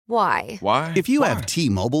Why? Why? If you have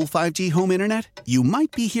T-Mobile 5G home internet, you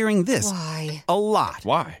might be hearing this Why? a lot.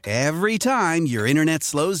 Why? Every time your internet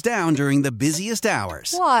slows down during the busiest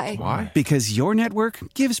hours. Why? Why? Because your network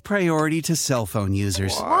gives priority to cell phone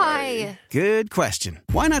users. Why? Good question.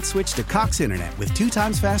 Why not switch to Cox Internet with 2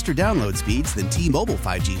 times faster download speeds than T-Mobile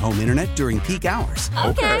 5G home internet during peak hours?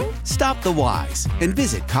 Okay. Stop the whys and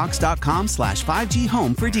visit cox.com/5G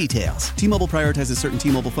home for details. T-Mobile prioritizes certain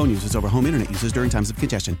T-Mobile phone users over home internet users during times of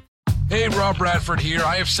congestion. Hey, Rob Manfred here.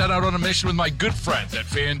 I have set out on a mission with my good friends at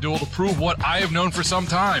FanDuel to prove what I have known for some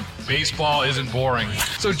time. Baseball isn't boring.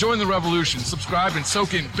 So join the revolution. Subscribe and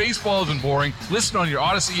soak in Baseball Isn't Boring. Listen on your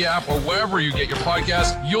Odyssey app or wherever you get your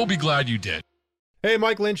podcast. You'll be glad you did. Hey,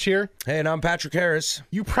 Mike Lynch here. Hey, and I'm Patrick Harris.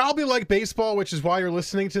 You probably like baseball, which is why you're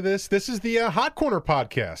listening to this. This is the Hot Corner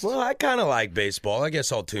podcast. Well, I kind of like baseball. I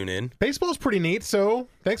guess I'll tune in. Baseball's pretty neat, so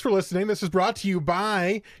thanks for listening. This is brought to you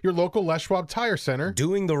by your local Les Schwab Tire Center.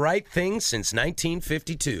 Doing the right thing since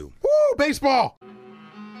 1952. Woo, baseball!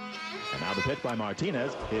 And now the pitch by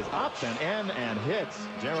Martinez is up and in and hits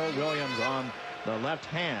Gerald Williams on the left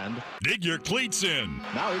hand. Dig your cleats in.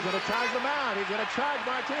 Now he's going to charge the mound. He's going to charge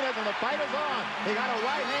Martinez, and the fight is on. He got a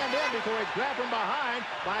right hand in before he's grabbed from behind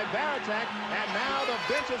by Varitek, and now the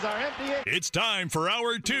benches are empty. It's time for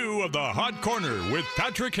hour 2 of the Hot Corner with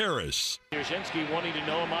Patrick Harris. Yastrzemski wanting to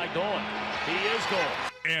know, am I going? He is going.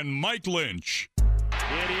 And Mike Lynch.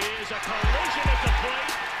 It is a collision at the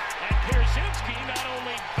plate, and Pierzynski not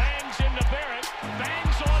only bangs into Barrett,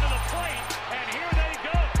 bangs onto the plate, and here they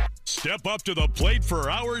go. Step up to the plate for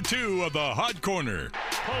hour 2 of the Hot Corner.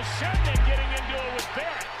 Posebnik getting into it with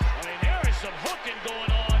Barrett. I mean, there is some hooking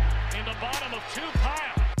going on in the bottom of 2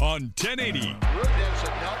 piles. On 1080.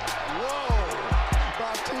 Whoa!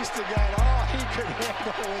 Bautista got all he could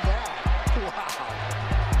handle with that.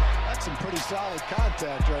 Wow. That's some pretty solid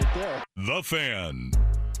contact right there. The Fan.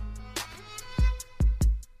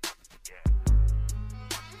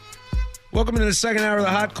 Welcome to the second hour of the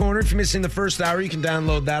Hot Corner. If you're missing the first hour, you can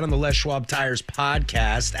download that on the Les Schwab Tires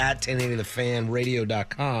podcast at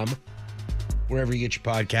 1080thefanradio.com, wherever you get your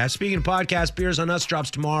podcast. Speaking of podcast, Beers on Us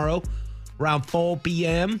drops tomorrow around 4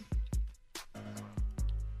 p.m.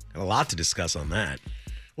 Got a lot to discuss on that.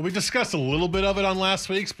 Well, we discussed a little bit of it on last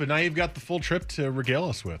week's, but now you've got the full trip to regale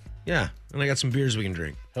us with. Yeah, and I got some beers we can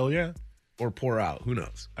drink. Hell yeah. Or pour out. Who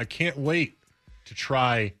knows? I can't wait to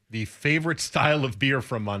try the favorite style of beer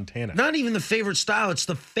from Montana. Not even the favorite style. It's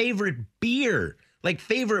the favorite beer. Like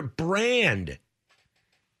favorite brand.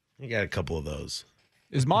 I got a couple of those.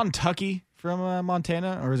 Is Montucky from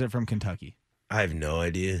Montana or is it from Kentucky? I have no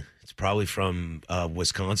idea. It's probably from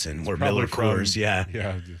Wisconsin or probably Miller Coors. Yeah.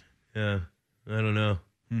 Yeah. I don't know.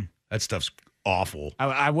 That stuff's awful.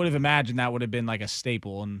 I would have imagined that would have been like a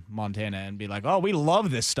staple in Montana and be like, oh, we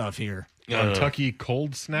love this stuff here. Kentucky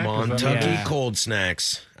Cold Snack? Kentucky Cold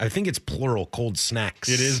Snacks. I think it's plural, Cold Snacks.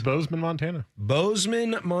 It is Bozeman, Montana.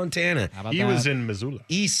 Bozeman, Montana. He was in Missoula.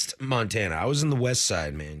 East Montana. I was in the west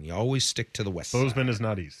side, man. You always stick to the west side. Bozeman is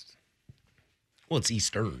not east. Well, it's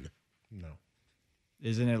eastern. No.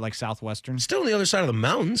 Isn't it like southwestern? Still on the other side of the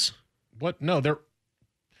mountains. What? No,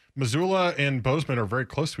 Missoula and Bozeman are very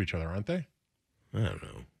close to each other, aren't they? I don't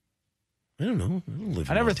know. I don't live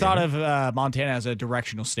in I never Montana. thought of Montana as a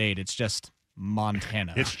directional state. It's just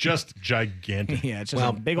Montana. It's just gigantic. Yeah, it's just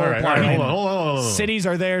a big old all right, planet. hold on. Cities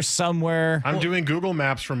are there somewhere. I'm doing Google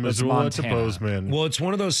Maps from Missoula to Bozeman. Well, it's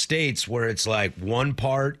one of those states where it's like one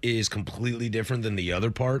part is completely different than the other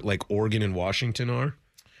part, like Oregon and Washington are.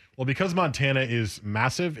 Well, because Montana is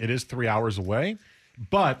massive, it is 3 hours away.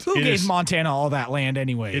 But who gave Montana all that land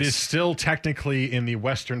anyways? It is still technically in the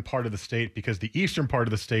western part of the state because the eastern part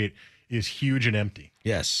of the state is huge and empty.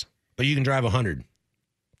 Yes, but you can drive 100.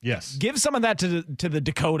 Yes. Give some of that to the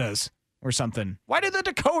Dakotas or something. Why do the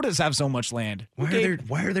Dakotas have so much land?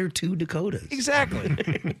 Why are there 2 Dakotas? Exactly.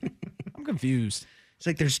 I'm confused. It's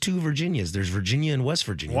like there's 2 Virginias. There's Virginia and West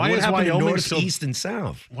Virginia. Why what is happened to Wyoming North, East, and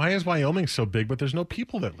South? Why is Wyoming so big, but there's no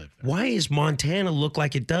people that live there? Why is Montana look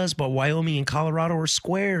like it does, but Wyoming and Colorado are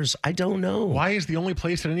squares? I don't know. Why is the only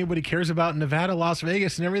place that anybody cares about Nevada, Las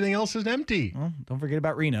Vegas, and everything else is empty? Well, don't forget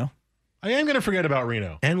about Reno. I am going to forget about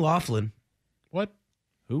Reno. And Laughlin. What?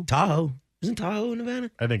 Who? Tahoe. Isn't Tahoe in Nevada?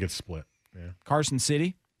 I think it's split. Yeah. Carson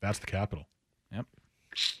City. That's the capital. Yep.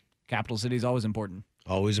 Capital city is always important.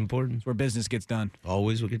 Always important. It's where business gets done.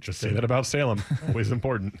 Always will get Just say that about Salem. Always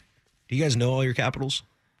important. Do you guys know all your capitals?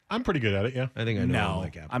 I'm pretty good at it, yeah. I think I know all my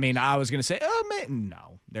capitals. I mean, I was going to say,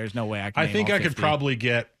 no. There's no way I can I name think all I could 50. probably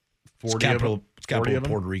get 40 It's capital, of them. it's capital 40 of of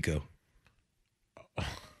them? Puerto Rico.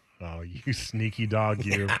 Oh, you sneaky dog,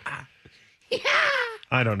 you.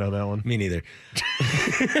 I don't know that one. Me neither.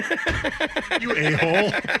 You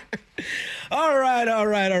a-hole. All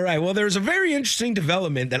right. Well, there's a very interesting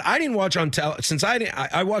development that I didn't watch on since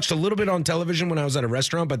I watched a little bit on television when I was at a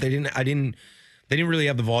restaurant, but they didn't really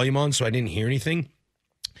have the volume on, so I didn't hear anything.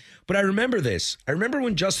 But I remember this. I remember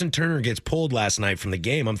when Justin Turner gets pulled last night from the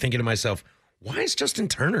game. I'm thinking to myself, why is Justin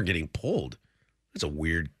Turner getting pulled? That's a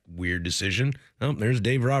weird decision. Oh, there's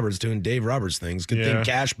Dave Roberts doing Dave Roberts things. Good thing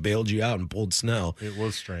Cash bailed you out and pulled Snell. It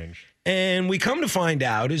was strange. And we come to find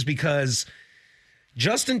out is because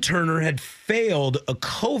Justin Turner had failed a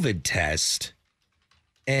COVID test,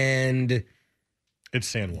 and it's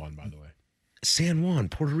San Juan, by the way. San Juan,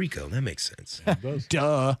 Puerto Rico. That makes sense. It does.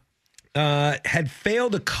 Duh. Had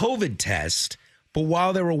failed a COVID test, but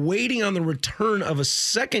while they were waiting on the return of a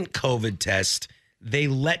second COVID test, they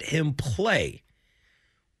let him play.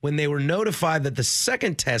 When they were notified that the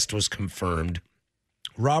second test was confirmed,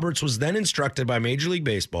 Roberts was then instructed by Major League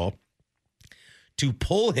Baseball to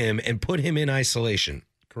pull him and put him in isolation.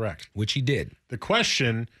 Correct. Which he did. The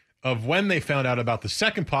question of when they found out about the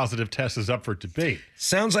second positive test is up for debate.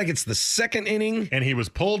 Sounds like it's the second inning. And he was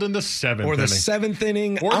pulled in the seventh or inning. the seventh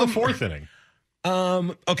inning. Or the fourth inning.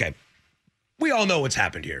 Okay. We all know what's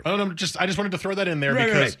happened here. I just wanted to throw that in there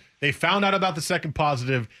because they found out about the second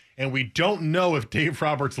positive, and we don't know if Dave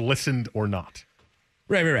Roberts listened or not.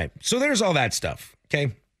 Right. So there's all that stuff.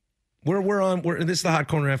 Okay. This is the Hot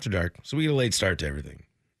Corner After Dark, so we get a late start to everything.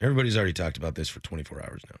 Everybody's already talked about this for 24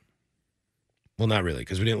 hours now. Well, not really,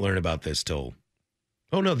 because we didn't learn about this till...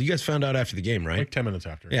 Oh, no, you guys found out after the game, right? Like 10 minutes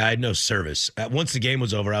after. Yeah, I had no service. Once the game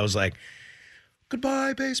was over, I was like,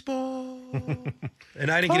 goodbye, baseball. And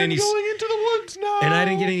I didn't get any... going into the woods now. And I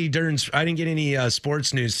didn't get any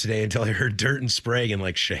sports news today until I heard Dirt and Sprague and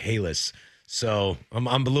like Chehalis. So I'm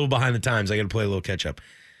a little behind the times. I got to play a little catch up.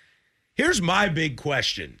 Here's my big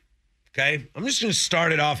question. Okay, I'm just going to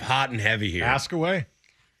start it off hot and heavy here. Ask away.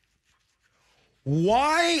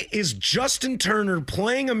 Why is Justin Turner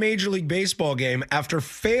playing a Major League Baseball game after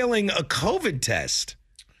failing a COVID test?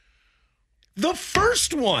 The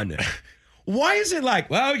first one. Why is it like,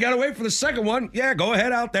 well, you got to wait for the second one? Yeah, go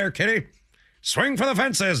ahead out there, kitty. Swing for the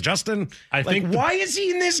fences, Justin. Why is he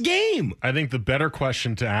in this game? I think the better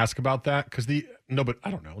question to ask about that, because but I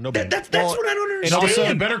don't know. That's what I don't understand. And also,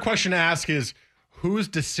 the better question to ask is, whose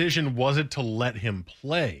decision was it to let him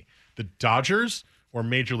play? The Dodgers or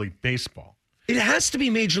Major League Baseball? It has to be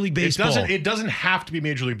Major League Baseball. It doesn't have to be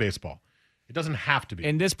Major League Baseball. It doesn't have to be.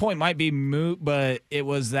 And this point might be moot, but it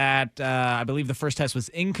was that I believe the first test was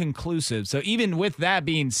inconclusive. So even with that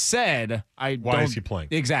being said, why is he playing?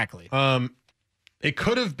 Exactly. It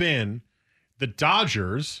could have been the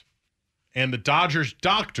Dodgers and the Dodgers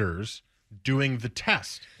doctors doing the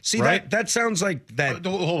test. See, right? that sounds like that.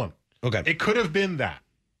 Hold on. Okay. It could have been that.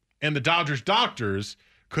 And the Dodgers doctors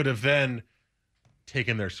could have then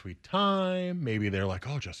taken their sweet time. Maybe they're like,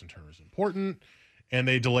 oh, Justin Turner's important. And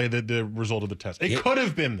they delay the result of the test. It could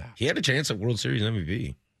have been that. He had a chance at World Series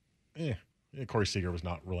MVP. Corey Seager was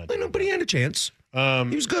not relenting. I know, but he had a chance.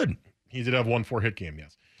 He was good. He did have 1 4-hit game,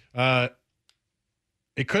 yes.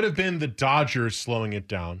 It could have been the Dodgers slowing it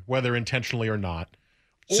down, whether intentionally or not.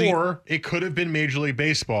 Or it could have been Major League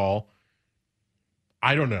Baseball,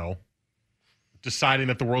 I don't know, deciding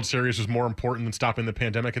that the World Series was more important than stopping the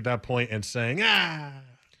pandemic at that point and saying,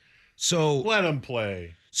 so let him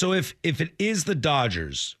play. So if it is the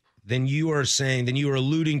Dodgers, then you are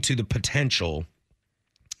alluding to the potential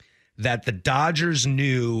that the Dodgers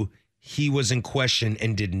knew he was in question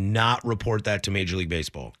and did not report that to Major League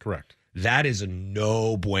Baseball. Correct. That is a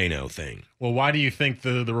no bueno thing. Well, why do you think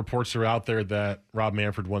the reports are out there that Rob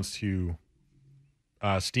Manfred wants to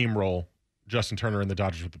steamroll Justin Turner and the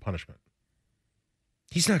Dodgers with the punishment?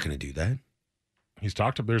 He's not going to do that.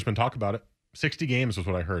 There's been talk about it. 60 games was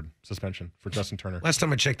what I heard, suspension for Justin Turner. Last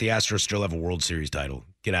time I checked, the Astros still have a World Series title.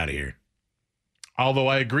 Get out of here. Although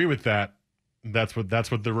I agree with that, that's what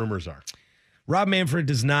the rumors are. Rob Manfred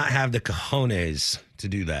does not have the cojones to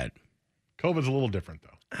do that. COVID's a little different, though.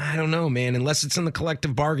 I don't know, man. Unless it's in the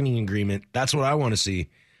collective bargaining agreement. That's what I want to see.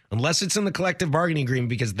 Unless it's in the collective bargaining agreement,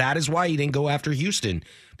 because that is why he didn't go after Houston.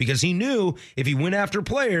 Because he knew if he went after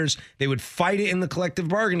players, they would fight it in the collective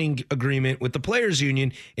bargaining agreement with the players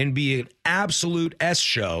union and be an absolute S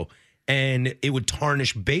show, and it would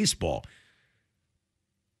tarnish baseball.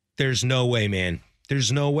 There's no way, man.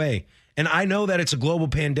 There's no way. And I know that it's a global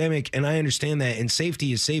pandemic, and I understand that, and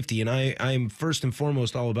safety is safety, and I'm first and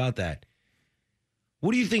foremost all about that.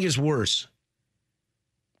 What do you think is worse?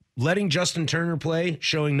 Letting Justin Turner play,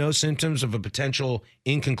 showing no symptoms of a potential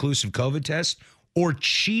inconclusive COVID test, or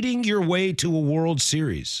cheating your way to a World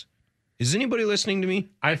Series? Is anybody listening to me?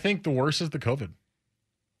 I think the worst is the COVID.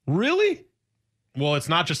 Really? Well, it's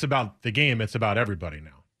not just about the game. It's about everybody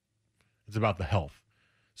now. It's about the health.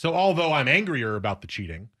 So although I'm angrier about the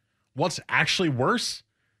cheating, what's actually worse,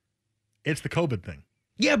 it's the COVID thing.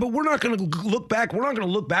 Yeah, but we're not going to look back. We're not going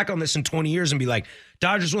to look back on this in 20 years and be like,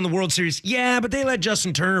 Dodgers won the World Series. Yeah, but they let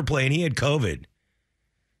Justin Turner play and he had COVID.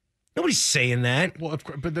 Nobody's saying that. Well, of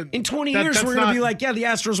course, but in 20 years, we're going to be like, yeah, the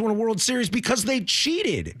Astros won a World Series because they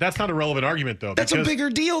cheated. That's not a relevant argument, though. That's a bigger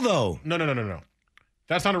deal, though. No.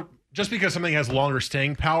 That's not just because something has longer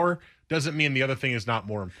staying power doesn't mean the other thing is not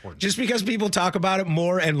more important. Just because people talk about it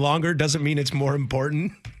more and longer doesn't mean it's more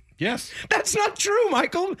important. Yes. That's not true,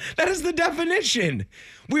 Michael. That is the definition.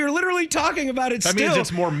 We are literally talking about it that still. That means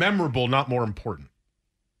it's more memorable, not more important.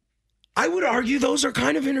 I would argue those are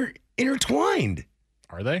kind of intertwined.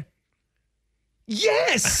 Are they?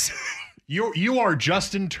 Yes. You are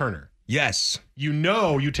Justin Turner. Yes. You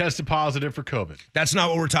know you tested positive for COVID. That's not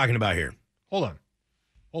what we're talking about here. Hold on.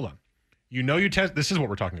 You know this is what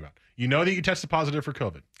we're talking about. You know that you tested positive for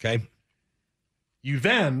COVID. Okay. You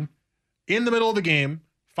then, in the middle of the game,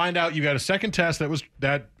 find out you got a second test that was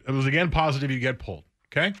again positive, you get pulled.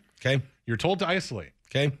 Okay? Okay. You're told to isolate.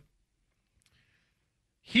 Okay.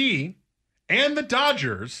 He and the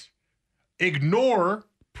Dodgers ignore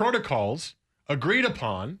protocols agreed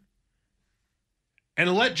upon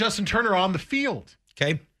and let Justin Turner on the field.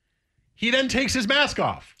 Okay. He then takes his mask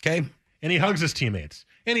off. Okay. And he hugs his teammates.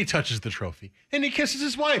 And he touches the trophy. And he kisses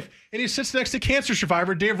his wife. And he sits next to cancer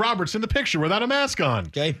survivor Dave Roberts in the picture without a mask on.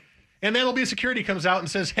 Okay. And then MLB security comes out and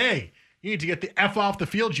says, hey, you need to get the F off the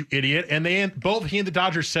field, you idiot. And both he and the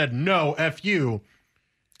Dodgers said, no, F you.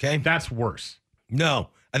 Okay. That's worse. No.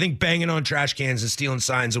 I think banging on trash cans and stealing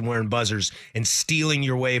signs and wearing buzzers and stealing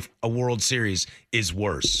your way a World Series is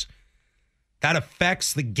worse. That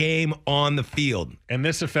affects the game on the field. And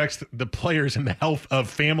this affects the players and the health of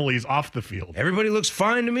families off the field. Everybody looks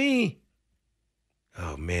fine to me.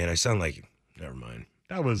 Oh, man, I sound like... Never mind.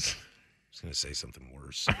 I was going to say something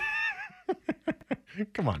worse.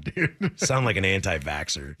 Come on, dude. Sound like an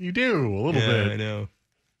anti-vaxxer. You do, a little bit.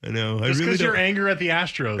 I know. Just because you're angry at the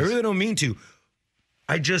Astros. I really don't mean to.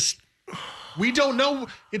 We don't know.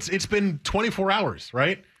 It's been 24 hours,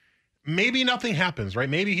 right? Maybe nothing happens, right?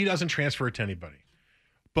 Maybe he doesn't transfer it to anybody.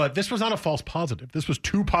 But this was not a false positive. This was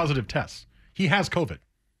 2 positive tests. He has COVID.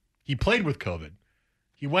 He played with COVID.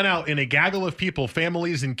 He went out in a gaggle of people,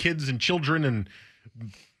 families and kids and children and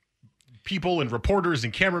people and reporters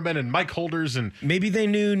and cameramen and mic holders. And maybe they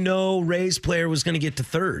knew no Rays player was going to get to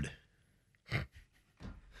third.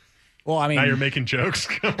 Well, I mean, now you're making jokes.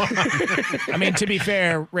 Come on. I mean, to be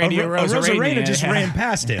fair, Randy Arozarena just ran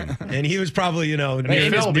past him, and he was probably near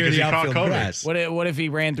the outfield grass. What if he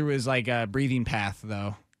ran through his breathing path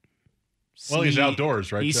though? Well, he's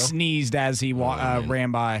outdoors, right? He Joe? Sneezed as he ran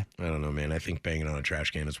by. I don't know, man. I think banging on a trash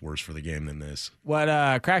can is worse for the game than this. What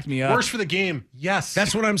cracked me up? Worse for the game, yes.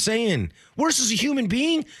 That's what I'm saying. Worse as a human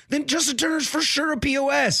being than Justin Turner's for sure a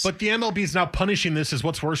POS. But the MLB's not punishing this as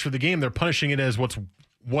what's worse for the game. They're punishing it as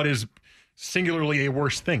what is singularly a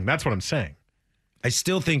worse thing. That's what I'm saying. I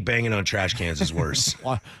still think banging on trash cans is worse.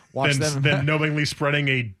 than knowingly spreading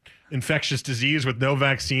a infectious disease with no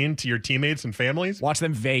vaccine to your teammates and families. Watch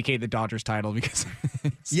them vacate the Dodgers title because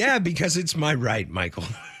because it's my right, Michael.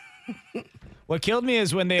 What killed me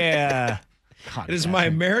is when they it is my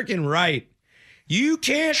American right. You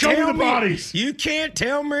can't tell me bodies. You can't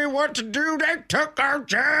tell me what to do. They took our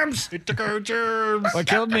germs. What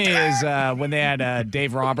killed me is when they had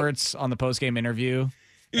Dave Roberts on the postgame interview.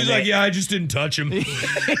 He's like, yeah, I just didn't touch him.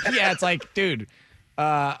 Yeah, it's like, dude,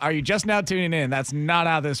 are you just now tuning in? That's not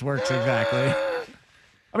how this works exactly.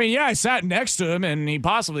 I mean, yeah, I sat next to him, and he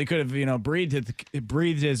possibly could have, breathed his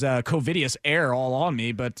covidious air all on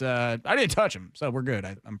me, but I didn't touch him, so we're good.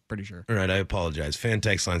 I'm pretty sure. All right, I apologize. Fan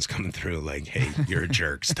text line's coming through like, hey, you're a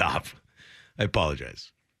jerk. Stop. I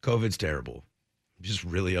apologize. COVID's terrible. I'm just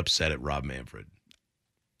really upset at Rob Manfred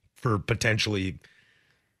for potentially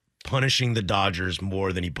punishing the Dodgers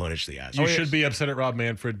more than he punished the Astros. You should be upset at Rob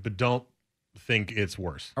Manfred, but don't think it's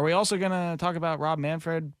worse. Are we also going to talk about Rob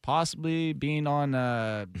Manfred possibly being on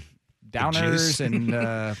downers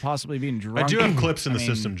and possibly being drunk? I do have clips in the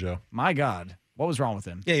system, Joe. My God. What was wrong with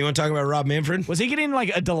him? Yeah, you want to talk about Rob Manfred? Was he getting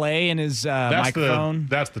like a delay in his microphone?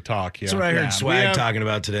 That's the talk, yeah. That's what I heard Swag talking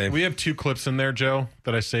about today. We have 2 clips in there, Joe,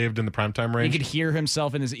 that I saved in the primetime range. He could hear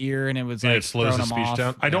himself in his ear, and it was it slows his speech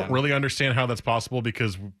down. I don't Yeah. really understand how that's possible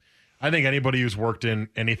because I think anybody who's worked in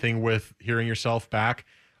anything with hearing yourself back,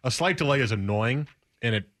 a slight delay is annoying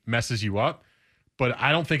and it messes you up, but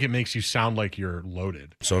I don't think it makes you sound like you're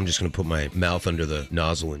loaded. So I'm just going to put my mouth under the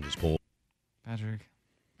nozzle and just pull. Patrick.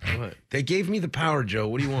 What? They gave me the power, Joe.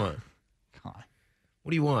 What do you want? Come on. What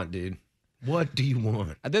do you want, dude? What do you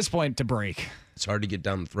want? At this point, to break. It's hard to get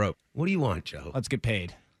down the throat. What do you want, Joe? Let's get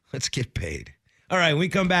paid. Let's get paid. All right, when we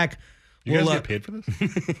come back. You guys get paid for this?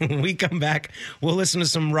 When we come back, we'll listen to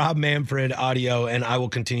some Rob Manfred audio, and I will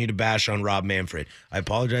continue to bash on Rob Manfred. I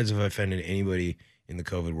apologize if I offended anybody in the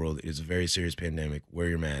COVID world. It is a very serious pandemic. Wear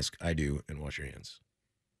your mask. I do, and wash your hands.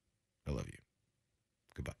 I love you.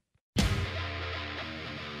 Goodbye.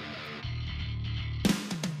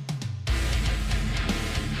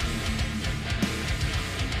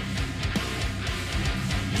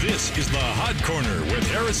 This is the Hot Corner with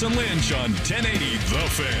Harrison Lynch on 1080 The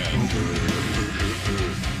Fan.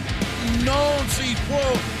 Non si può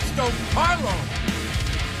stopparlo.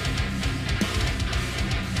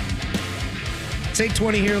 It's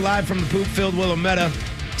 8:20 here live from the poop-filled Willamette.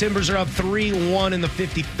 Timbers are up 3-1 in the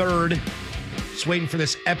 53rd. Just waiting for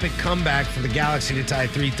this epic comeback for the Galaxy to tie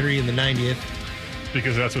 3-3 in the 90th.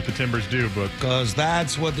 Because that's what the Timbers do, but Because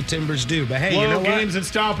that's what the Timbers do. But hey, you know what? games and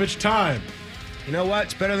stoppage time. You know what?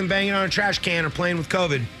 It's better than banging on a trash can or playing with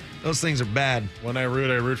COVID. Those things are bad. When I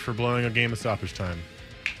root for blowing a game of stoppage time.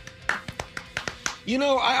 You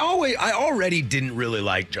know, I already didn't really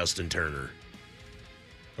like Justin Turner.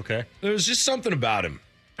 Okay. There was just something about him.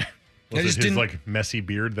 Was it his like messy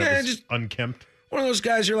beard that was just unkempt? One of those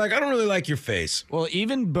guys you're like, I don't really like your face. Well,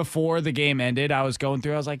 even before the game ended, I was going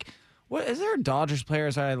through. I was like, "What is there a Dodgers player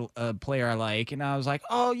I like?" And I was like,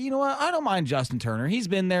 "Oh, you know what? I don't mind Justin Turner. He's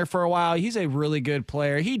been there for a while. He's a really good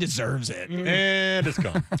player. He deserves it." And it's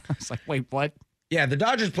gone. It's like, wait, what? Yeah, the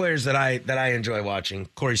Dodgers players that I enjoy watching.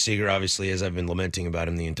 Corey Seager, obviously, as I've been lamenting about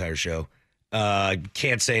him the entire show.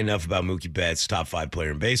 Can't say enough about Mookie Betts, top 5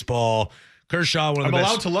 player in baseball. Kershaw, one of the best. I'm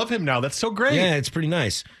allowed to love him now. That's so great. Yeah, it's pretty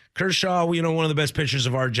nice. Kershaw, one of the best pitchers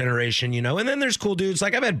of our generation, And then there's cool dudes.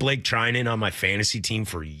 Like I've had Blake Trinan on my fantasy team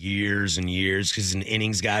for years and years because he's an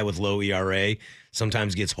innings guy with low ERA.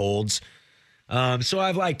 Sometimes gets holds. So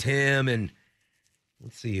I've liked him. And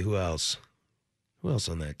let's see, who else? Who else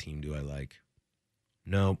on that team do I like?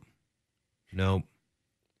 Nope. No.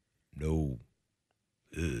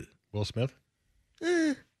 Ugh. Will Smith?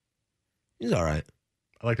 He's all right.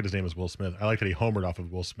 I like that his name is Will Smith. I like that he homered off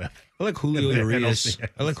of Will Smith. I like Julio Urias.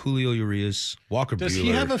 Walker Buehler. Does he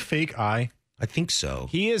have a fake eye? I think so.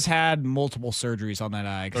 He has had multiple surgeries on that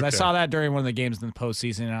eye because I saw that during one of the games in the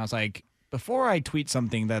postseason, and I was like, before I tweet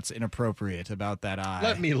something that's inappropriate about that eye,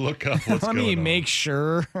 let me look up what's let going me on. make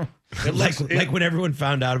sure. like when everyone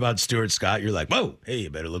found out about Stuart Scott, you're like, whoa, hey,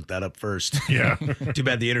 you better look that up first. Yeah. Too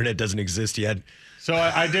bad the internet doesn't exist yet. So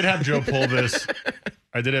I did have Joe pull this.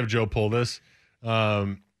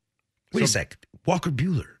 Wait a sec. Walker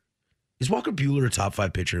Buehler. Is Walker Buehler a top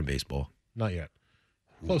 5 pitcher in baseball? Not yet.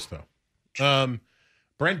 Close, though.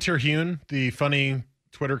 Brent Terhune, the funny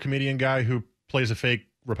Twitter comedian guy who plays a fake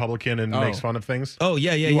Republican and makes fun of things. Oh,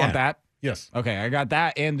 yeah. You want that? Yes. Okay, I got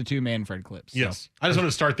that and the 2 Manfred clips. So. Yes. I just wanted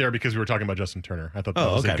to start there because we were talking about Justin Turner. I thought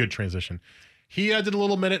that was a good transition. He did a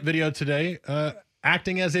little minute video today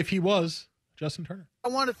acting as if he was Justin Turner. I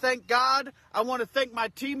want to thank God. I want to thank my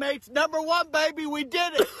teammates. Number 1, baby, we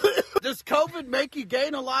did it. Does COVID make you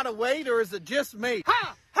gain a lot of weight, or is it just me?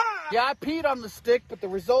 Ha! Ha! Yeah, I peed on the stick, but the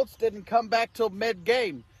results didn't come back till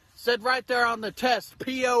mid-game. Said right there on the test,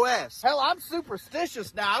 POS. Hell, I'm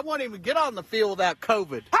superstitious now. I won't even get on the field without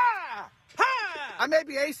COVID. Ha! Ha! I may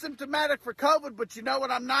be asymptomatic for COVID, but you know what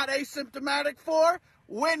I'm not asymptomatic for?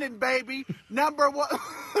 Winning, baby. Number 1.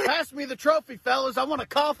 Pass me the trophy, fellas. I want to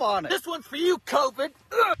cough on it. This one's for you, COVID.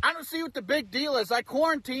 I don't see what the big deal is. I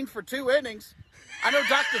quarantined for 2 innings. I know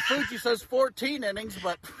Dr. Fucci says 14 innings,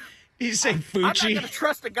 but you say Fucci? I'm not going to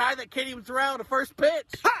trust a guy that can't even throw out a first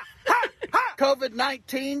pitch. Ha! Ha! Ha!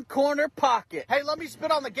 COVID-19 corner pocket. Hey, let me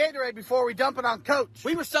spit on the Gatorade before we dump it on Coach.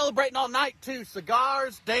 We were celebrating all night, too.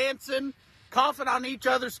 Cigars, dancing, coughing on each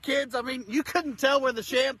other's kids. I mean, you couldn't tell where the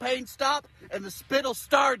champagne stopped and the spittle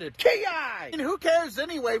started. Ki! And who cares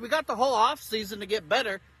anyway? We got the whole off season to get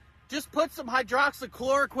better. Just put some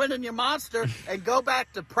hydroxychloroquine in your monster and go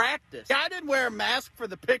back to practice. I didn't wear a mask for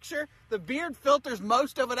the picture. The beard filters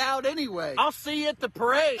most of it out anyway. I'll see you at the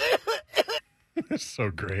parade. So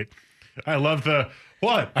great. I love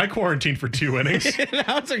what? I quarantined for 2 innings.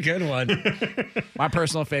 That's a good one. My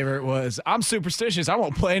personal favorite was, I'm superstitious. I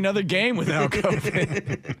won't play another game without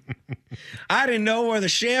COVID. I didn't know where the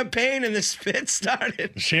champagne and the spit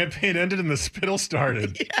started. Champagne ended and the spittle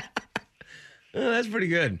started. Yeah. Oh, that's pretty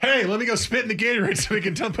good. Hey, let me go spit in the Gatorade so we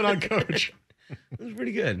can dump it on Coach. That's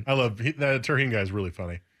pretty good. I love that Terhune guy is really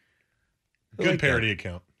funny. Good parody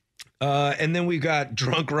account. And then we got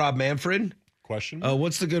drunk Rob Manfred. Question?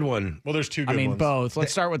 What's the good one? Well, there's 2 good ones. I mean, both.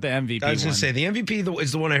 Let's start with the MVP. I was going to say, the MVP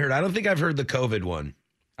is the one I heard. I don't think I've heard the COVID one.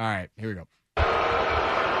 All right, here we go.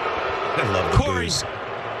 I love the Corey, booze.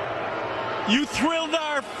 you thrilled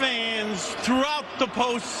our fans throughout the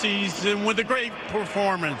postseason with a great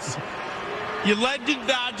performance. You led the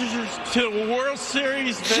Dodgers to a World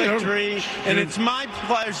Series victory, and it's my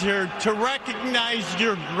pleasure to recognize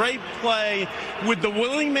your great play with the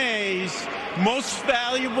Willie Mays Most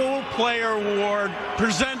Valuable Player Award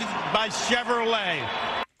presented by Chevrolet.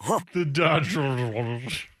 The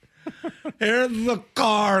Dodgers. Here's the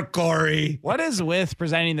car, Corey. What is with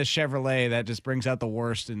presenting the Chevrolet that just brings out the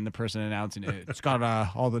worst in the person announcing it? It's got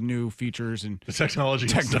all the new features and The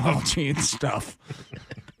technology and stuff.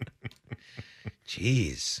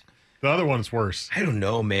 Jeez. The other one's worse. I don't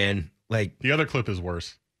know, man. Like, the other clip is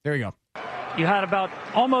worse. There you go. You had about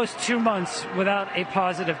almost 2 months without a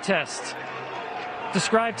positive test.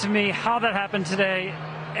 Describe to me how that happened today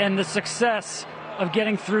and the success of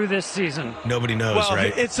getting through this season. Nobody knows, well,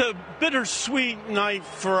 right? It's a bittersweet night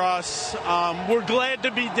for us. We're glad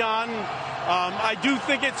to be done. I do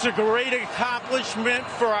think it's a great accomplishment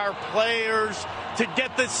for our players to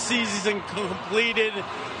get the season completed,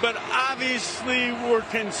 but obviously we're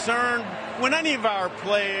concerned when any of our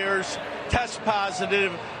players test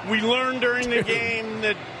positive. We learned during the game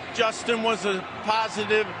that Justin was a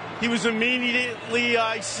positive. He was immediately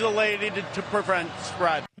isolated to prevent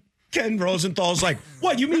spread. Ken Rosenthal's like,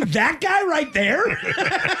 what, you mean that guy right there?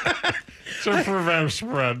 To prevent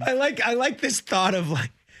spread. I like this thought of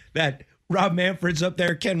like that Rob Manfred's up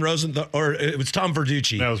there, Ken Rosenthal, or it was Tom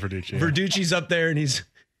Verducci. That was Verducci. Yeah. Verducci's up there, and he's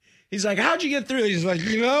like, how'd you get through? He's like,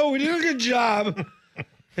 we did a good job.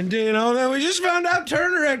 And, then we just found out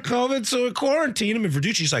Turner had COVID, so we quarantined him. And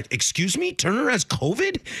Verducci's like, excuse me, Turner has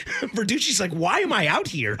COVID? Verducci's like, why am I out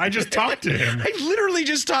here? I just talked to him. I literally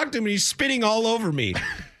just talked to him, and he's spitting all over me.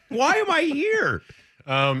 Why am I here?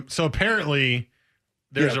 So apparently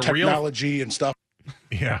there's a technology and stuff.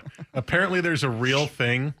 Yeah. Apparently there's a real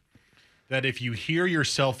thing that if you hear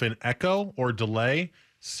yourself in echo or delay,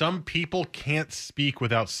 some people can't speak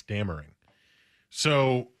without stammering.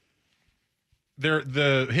 So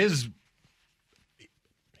his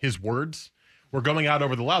words were going out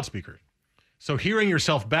over the loudspeaker. So hearing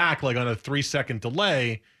yourself back like on a 3-second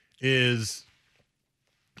delay is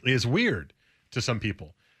weird to some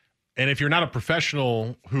people. And if you're not a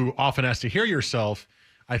professional who often has to hear yourself,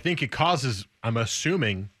 I think it causes, I'm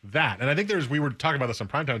assuming, that. And I think we were talking about this on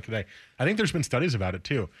Primetime today. I think there's been studies about it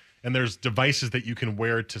too. And there's devices that you can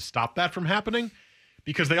wear to stop that from happening.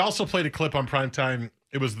 Because they also played a clip on Primetime.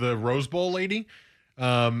 It was the Rose Bowl lady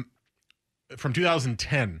from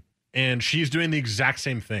 2010. And she's doing the exact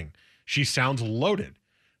same thing. She sounds loaded,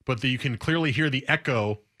 but you can clearly hear the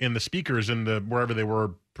echo in the speakers in wherever they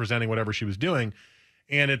were presenting whatever she was doing.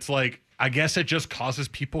 And it's like, I guess it just causes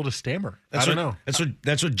people to stammer. I don't know.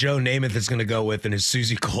 That's what Joe Namath is going to go with in his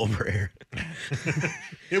Susie Colbert.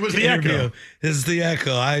 It was the echo. It's the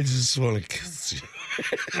echo. I just want to kiss you.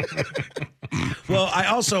 Well,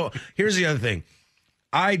 here's the other thing.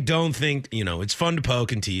 I don't think, it's fun to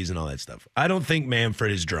poke and tease and all that stuff. I don't think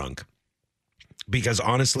Manfred is drunk. Because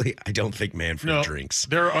honestly, I don't think Manfred drinks.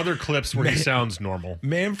 There are other clips where he sounds normal.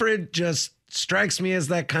 Manfred just strikes me as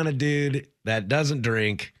that kind of dude that doesn't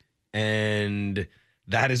drink, and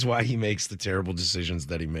that is why he makes the terrible decisions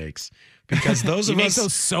that he makes. Because those of us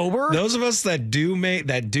sober, those of us that do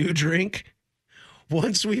drink,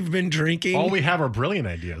 once we've been drinking, all we have are brilliant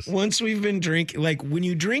ideas. Once we've been drinking, like when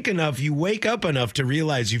you drink enough, you wake up enough to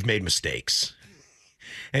realize you've made mistakes.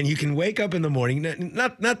 And you can wake up in the morning,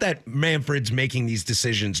 not that Manfred's making these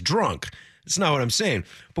decisions drunk. That's not what I'm saying.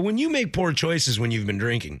 But when you make poor choices when you've been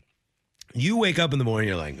drinking, you wake up in the morning,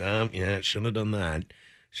 you're like, shouldn't have done that.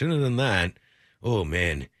 Shouldn't have done that. Oh,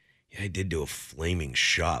 man, I did do a flaming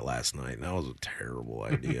shot last night. That was a terrible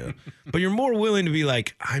idea. But you're more willing to be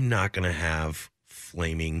like, I'm not going to have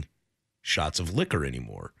flaming shots of liquor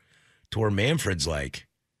anymore. To where Manfred's like,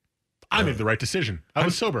 I made the right decision. I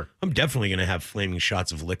was sober. I'm definitely going to have flaming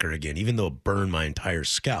shots of liquor again, even though it burned my entire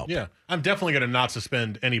scalp. Yeah. I'm definitely going to not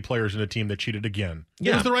suspend any players in a team that cheated again.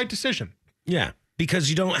 Yeah. It was the right decision. Yeah. Because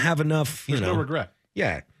you don't have enough, There's no regret.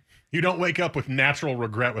 Yeah. You don't wake up with natural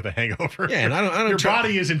regret with a hangover. Yeah, and I don't Your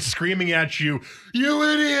body isn't screaming at you, you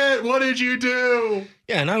idiot, what did you do?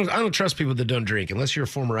 Yeah, and I don't trust people that don't drink. Unless you're a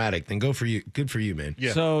former addict, then go for you. Good for you, man.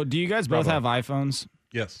 Yeah. So do you guys both have iPhones?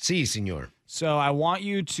 Yes. Si, senor. So I want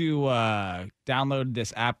you to download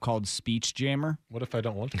this app called Speech Jammer. What if I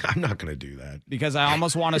don't want to? I'm not going to do that. Because I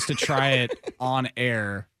almost want us to try it on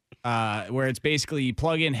air, where it's basically you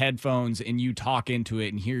plug in headphones and you talk into it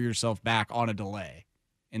and hear yourself back on a delay.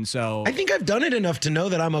 And so I think I've done it enough to know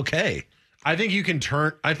that I'm okay. I think you can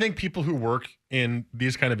I think people who work in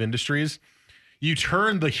these kind of industries, you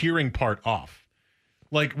turn the hearing part off.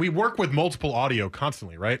 like we work with multiple audio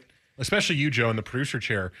constantly, right? Especially you, Joe, in the producer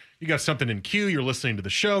chair. You got something in queue. You're listening to the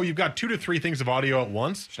show. You've got 2 to 3 things of audio at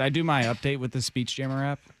once. Should I do my update with the Speech Jammer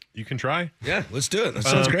app? You can try. Yeah, let's do it. That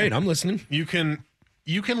sounds great. I'm listening. You can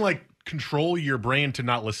like control your brain to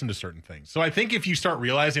not listen to certain things. So I think if you start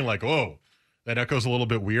realizing like, oh, that echo's a little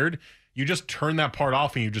bit weird, you just turn that part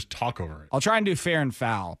off and you just talk over it. I'll try and do fair and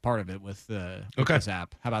foul part of it with this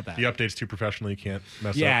app. How about that? The update's too professional. You can't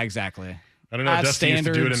mess up. Yeah, exactly. I don't know. Dusty used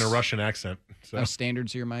to do it in a Russian accent. So.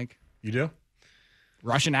 Standards here, Mike. You do?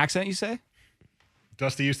 Russian accent, you say?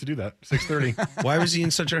 Dusty used to do that. 6:30. Why was he in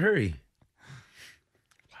such a hurry?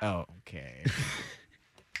 Oh, okay.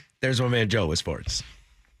 There's my man Joe with sports.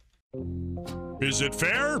 Is it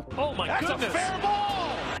fair? Oh, my goodness. That's a fair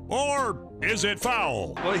ball. Or is it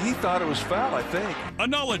foul? Well, he thought it was foul, I think. A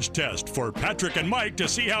knowledge test for Patrick and Mike to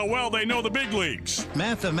see how well they know the big leagues.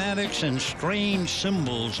 Mathematics and strange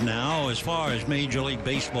symbols now as far as Major League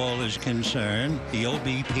Baseball is concerned. The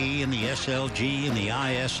OBP and the SLG and the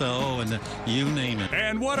ISO and the you name it.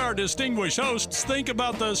 And what our distinguished hosts think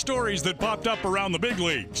about the stories that popped up around the big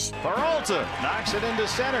leagues. Peralta knocks it into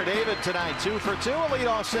center. David tonight 2 for 2. A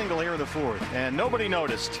leadoff single here in the 4th. And nobody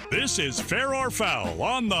noticed. This is Fair or Foul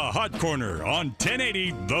on the Hot Corner on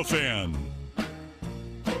 1080 The Fan.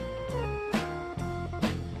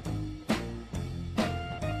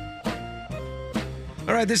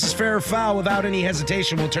 All right, this is Fair or Foul. Without any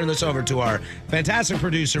hesitation, we'll turn this over to our fantastic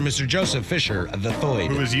producer, Mr. Joseph Fisher, the Thoid.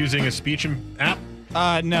 Who is using a speech app?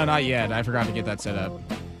 No, not yet. I forgot to get that set up.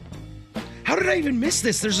 How did I even miss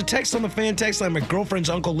this? There's a text on the fan text line. My girlfriend's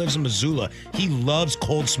uncle lives in Missoula. He loves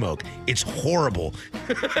cold smoke. It's horrible.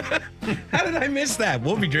 How did I miss that?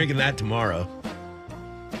 We'll be drinking that tomorrow.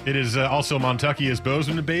 It is also Montucky is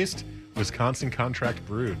Bozeman-based, Wisconsin contract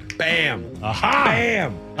brewed. Bam. Aha.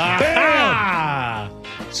 Bam. Aha.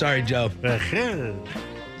 Bam. Sorry, Joe.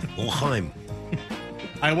 L'chaim.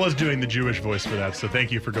 I was doing the Jewish voice for that, so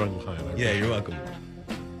thank you for going L'chaim. Yeah, you're welcome.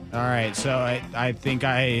 All right, so I think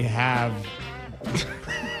I have.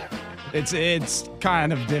 It's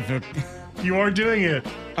kind of difficult. You are doing it.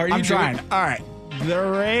 I'm trying. All right, the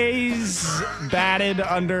Rays batted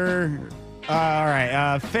under. All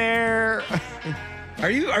right, fair.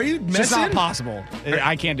 Are you messing? It's just not possible.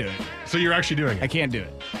 I can't do it. So you're actually doing it. I can't do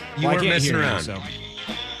it. You weren't messing around.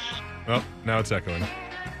 Oh, now it's echoing.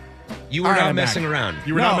 You were not messing around.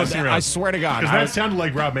 You were not messing around. I swear to God. Because that sounded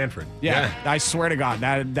like Rob Manfred. Yeah, I swear to God.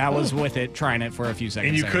 That was with it, trying it for a few seconds.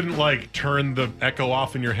 And you there. couldn't, like, turn the echo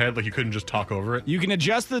off in your head? Like, you couldn't just talk over it? You can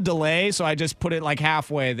adjust the delay, so I just put it, like,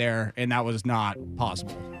 halfway there, and that was not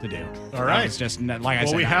possible to do. All right. It's just, like I said.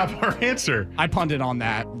 Well, we have our answer. I punted on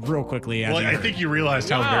that real quickly. Well, I think you realized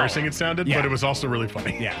how embarrassing it sounded, but it was also really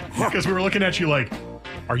funny. Yeah. Because we were looking at you like,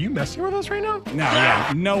 are you messing with us right now? No,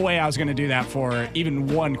 yeah. No way I was going to do that for even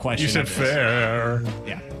one question. You said fair.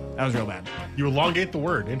 Yeah, that was real bad. You elongate the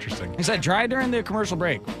word. Interesting. I said try during the commercial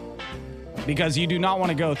break because you do not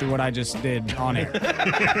want to go through what I just did on air.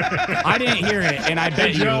 I didn't hear it, and I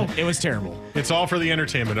bet you it was terrible. It's all for the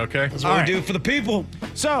entertainment, okay? That's what we do for the people.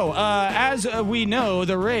 So, as we know,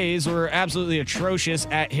 the Rays were absolutely atrocious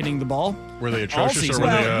at hitting the ball. Were they atrocious or were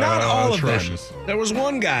well, they not all atrocious? of them. There was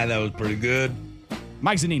one guy that was pretty good.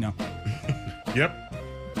 Mike Zunino. Yep.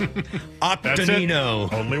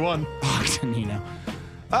 Octanino. Only one. Octanino.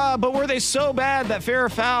 But were they so bad that fair or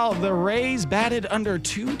foul, the Rays batted under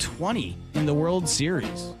 220 in the World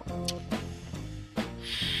Series?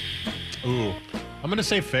 Ooh. I'm going to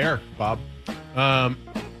say fair, Bob. My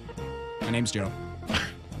name's Joe.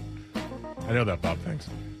 I know that, Bob. Thanks.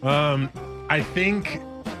 I think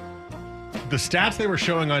the stats they were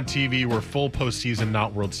showing on TV were full postseason,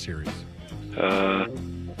 not World Series.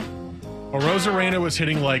 Arozarena was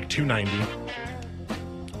hitting like 290.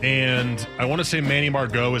 And I want to say Manny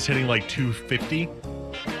Margot was hitting like 250.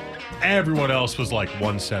 Everyone else was like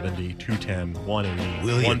 170, 210, 180,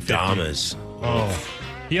 William 150. Adames. Oh.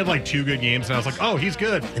 He had like 2 good games, and I was like, oh, he's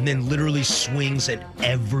good. And then literally swings at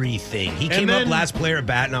everything. He came up last player at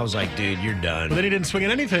bat, and I was like, dude, you're done. But then he didn't swing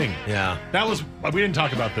at anything. Yeah. That was, we didn't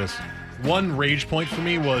talk about this. One rage point for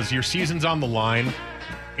me was your season's on the line,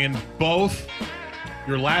 and both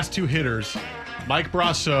your last 2 hitters, Mike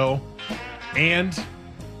Brasso and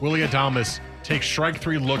Willie Adames, take strike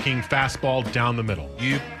 3 looking fastball down the middle.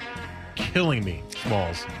 You killing me,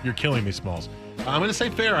 Smalls. You're killing me, Smalls. I'm going to say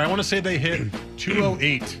fair. I want to say they hit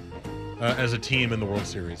 208 as a team in the World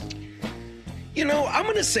Series. You know, I'm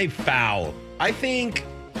going to say foul. I think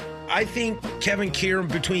Kevin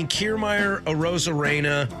Kiermaier, between Kiermaier,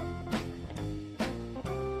 Arozarena,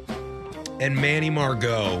 and Manny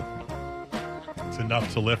Margot, it's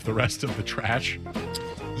enough to lift the rest of the trash.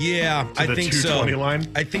 Yeah, I the think so. 220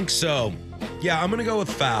 line? I think so. Yeah, I'm going to go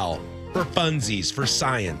with foul. For funsies, for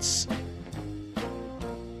science.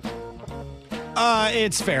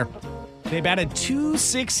 It's fair. They batted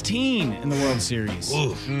 216 in the World Series.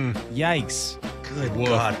 Oof. Yikes. Good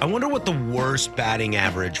God. I wonder what the worst batting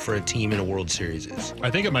average for a team in a World Series is. I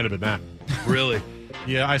think it might have been that. Really?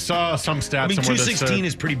 Yeah, I saw some stats I mean, somewhere 216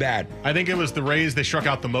 is pretty bad. I think it was the Rays. They struck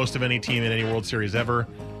out the most of any team in any World Series ever.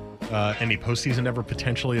 Any postseason ever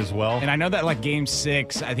potentially as well. And I know that like Game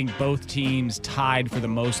 6, I think both teams tied for the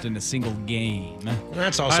most in a single game.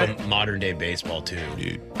 That's also modern day baseball too.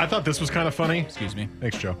 Dude, I thought this was kind of funny. Excuse me.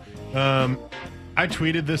 Thanks, Joe. I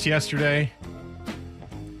tweeted this yesterday.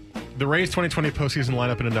 The Rays 2020 postseason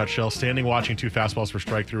lineup in a nutshell. Standing watching 2 fastballs for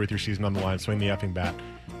strike 3 with your season on the line. Swing the effing bat.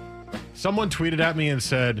 Someone tweeted at me and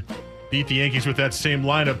said, beat the Yankees with that same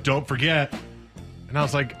lineup. Don't forget. And I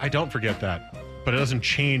was like, I don't forget that. But it doesn't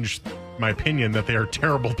change my opinion that they are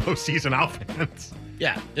terrible postseason offense.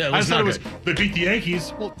 Yeah. I said it was, they beat the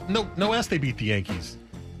Yankees. Well, no S, they beat the Yankees.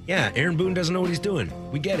 Yeah, Aaron Boone doesn't know what he's doing.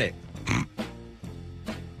 We get it.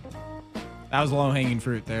 That was low-hanging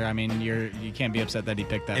fruit there. I mean, you can't be upset that he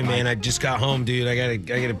picked that. Hey, man, I just got home, dude. I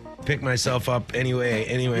gotta pick myself up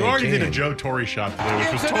anyway. You already did a Joe Torre shot today,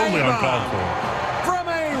 which was totally uncalled for. From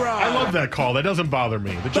A-Rod. I love that call. That doesn't bother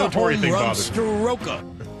me. The Joe Torre thing bothers me. Stroker.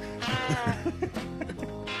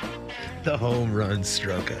 The home run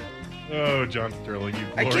stroker. Oh, John Sterling, you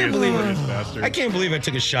I can't believe glorious bastard. I can't believe I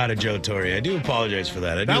took a shot at Joe Torre. I do apologize for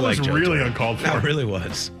that. That was like Joe really Torre. uncalled for. That really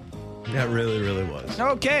was. That really was.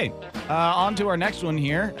 Okay, on to our next one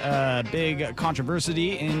here. Big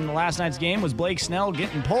controversy in last night's game was Blake Snell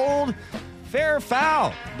getting pulled. Fair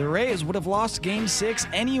foul. The Rays would have lost Game 6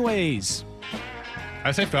 anyways.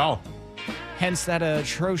 I say foul. Hence that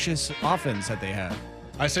atrocious offense that they had.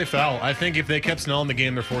 I say foul. I think if they kept Snell in the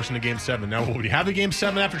game, they're forcing a Game 7. Now, will we have a Game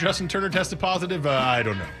 7 after Justin Turner tested positive? I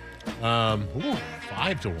don't know.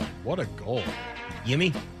 5-1. What a goal.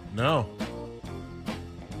 Yimmy? No.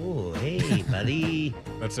 Oh, hey, buddy.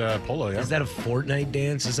 That's polo, yeah. Is that a Fortnite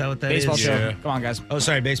dance? Is that what that Baseball is? show. Yeah. Come on, guys. Oh,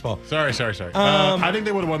 sorry, baseball. Sorry. I think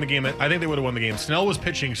they would have won the game. I think they would have won the game. Snell was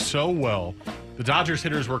pitching so well. The Dodgers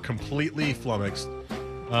hitters were completely flummoxed.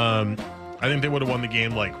 I think they would have won the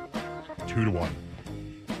game like 2-1.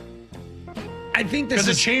 I think this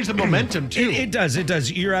because it changed the momentum too. It does.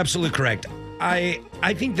 You're absolutely correct. I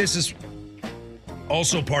think this is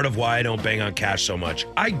also part of why I don't bang on Cash so much.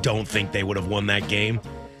 I don't think they would have won that game.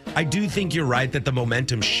 I do think you're right that the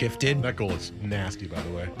momentum shifted. That goal is nasty, by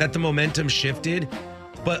the way. That the momentum shifted.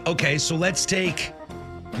 But okay, so let's take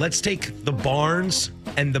the Barnes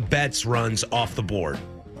and the Betts runs off the board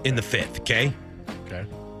in the 5th, okay? Okay.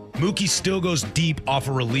 Mookie still goes deep off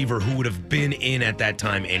a reliever who would have been in at that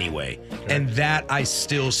time anyway. Okay. And that I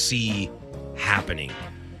still see happening.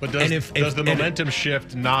 But does the momentum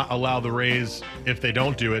shift not allow the Rays, if they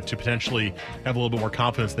don't do it, to potentially have a little bit more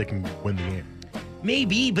confidence they can win the game?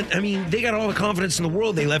 Maybe, but I mean, they got all the confidence in the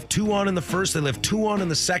world. They left 2 on in the 1st, they left 2 on in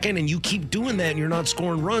the 2nd, and you keep doing that and you're not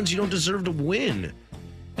scoring runs, you don't deserve to win.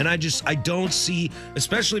 And I don't see,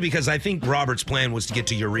 especially because I think Robert's plan was to get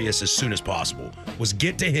to Urias as soon as possible. Was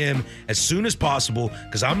get to him as soon as possible,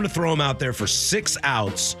 because I'm going to throw him out there for 6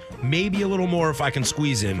 outs, maybe a little more if I can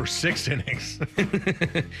squeeze him. For 6 innings.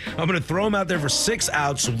 I'm going to throw him out there for 6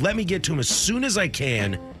 outs, so let me get to him as soon as I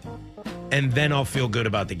can, and then I'll feel good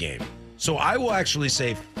about the game. So I will actually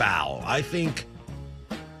say foul. I think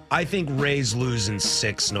Rays lose in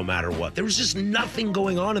 6 no matter what. There was just nothing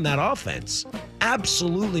going on in that offense.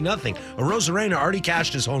 Absolutely nothing. Arozarena already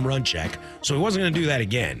cashed his home run check, so he wasn't going to do that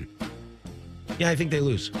again. Yeah, I think they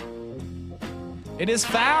lose. It is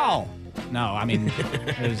foul. No, I mean,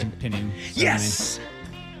 there's an opinion. So yes. I mean,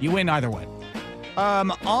 you win either way.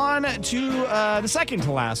 On to the second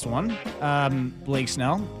to last one. Blake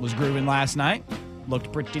Snell was grooving last night.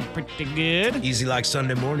 Looked pretty good. Easy like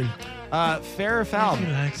Sunday morning. Fair or foul?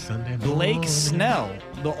 Blake Snell,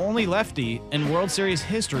 the only lefty in World Series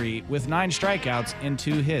history with 9 strikeouts and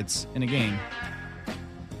 2 hits in a game.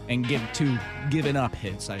 And given up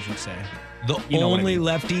hits, I should say. The only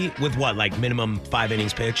lefty with what, like minimum 5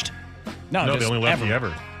 innings pitched? No, the only lefty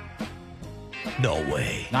ever. No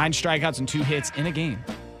way. 9 strikeouts and 2 hits in a game.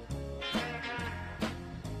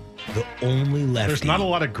 The only lefty. There's not a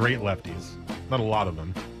lot of great lefties. Not a lot of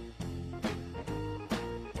them.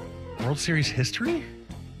 World Series history?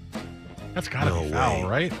 That's gotta be foul,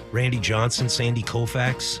 right? Randy Johnson, Sandy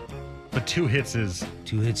Koufax. But 2 hits is...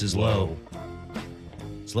 2 hits is low.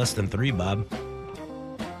 It's less than 3, Bob.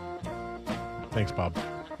 Thanks, Bob.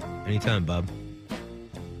 Anytime, Bob.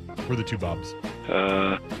 We're the 2 Bobs.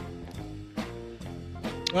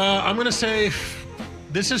 I'm gonna say...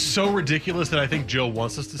 This is so ridiculous that I think Joe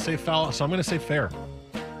wants us to say foul, so I'm going to say fair.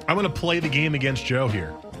 I'm going to play the game against Joe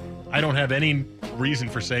here. I don't have any reason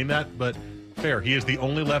for saying that, but fair. He is the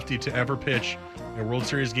only lefty to ever pitch in a World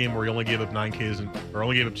Series game where he only gave up 9 Ks or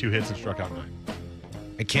only gave up 2 hits and struck out 9.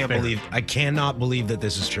 I cannot believe that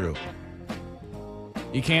this is true.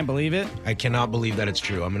 You can't believe it? I cannot believe that it's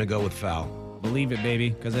true. I'm going to go with foul. Believe it, baby,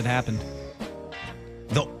 because it happened.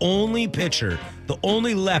 The only pitcher, the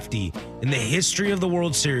only lefty in the history of the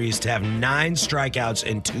World Series to have 9 strikeouts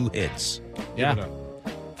and 2 hits. Yeah.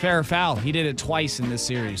 Fair or foul. He did it twice in this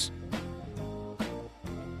series.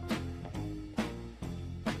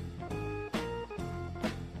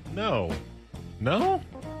 No. No?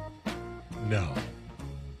 No.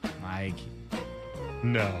 Mike.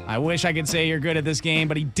 No. I wish I could say you're good at this game,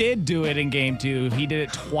 but he did do it in game 2. He did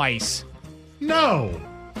it twice. No.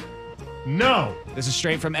 No. This is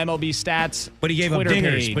straight from MLB Stats. But he gave Twitter up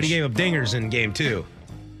dingers. page. But he gave up dingers in game 2.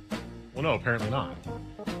 Well, no, apparently not.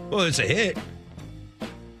 Well, it's a hit.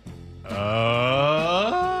 You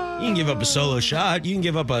can give up a solo shot. You can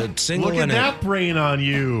give up a single. Look at that brain on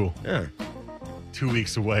you. Yeah. 2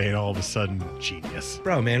 weeks away, and all of a sudden, genius.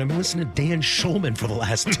 Bro, man, I've been listening to Dan Schulman for the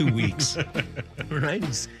last 2 weeks. Right?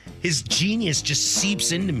 His genius just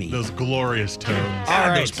seeps into me. Those glorious tones. God,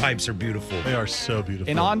 right. those pipes are beautiful. They are so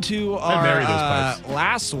beautiful. And on to I'd marry those our pipes.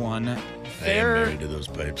 last one. I am married to those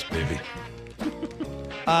pipes, baby.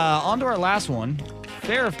 On to our last one.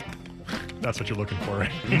 Fair. That's what you're looking for,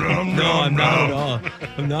 right? No, I'm not at all.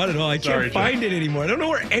 I'm not at all. I Sorry, can't find it anymore. I don't know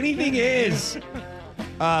where anything is.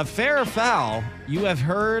 Fair or foul, you have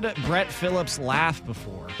heard Brett Phillips laugh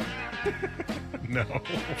before. No.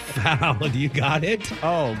 Foul. You got it?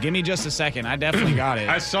 Oh, give me just a second. I definitely got it.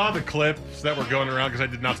 I saw the clips that were going around because I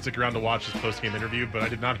did not stick around to watch his post-game interview, but I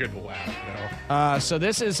did not hear the laugh, no. So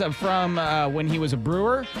this is from when he was a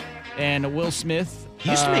brewer, and Will Smith. He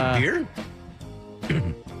used to make beer?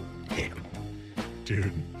 Damn.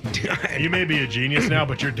 Dude. You may be a genius now,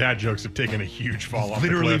 but your dad jokes have taken a huge fall off the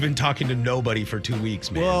Literally cliff. been talking to nobody for 2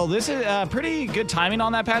 weeks, man. Well, this is pretty good timing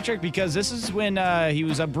on that, Patrick, because this is when he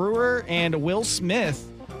was a brewer, and Will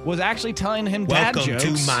Smith was actually telling him dad Welcome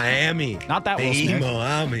jokes. to Miami. Not that Will Smith.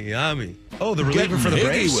 Miami. Oh, the reliever for the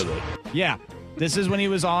Braves? Yeah. This is when he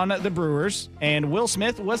was on the Brewers, and Will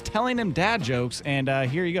Smith was telling him dad jokes, and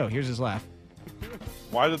here you go. Here's his laugh.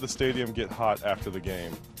 Why did the stadium get hot after the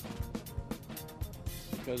game?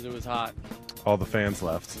 Because it was hot. All the fans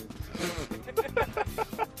left.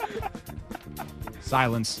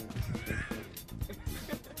 Silence.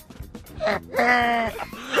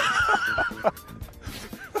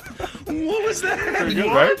 What was that? Pretty good,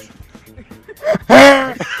 What?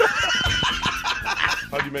 right?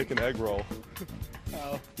 How do you make an egg roll?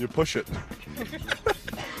 Oh. You push it.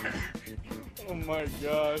 Oh my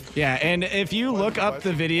god. Yeah, and if you look up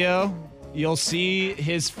the video, you'll see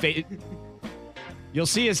his face. You'll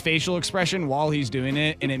see his facial expression while he's doing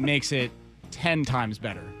it, and it makes it 10 times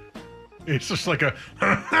better. It's just like a.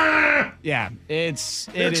 Yeah, it's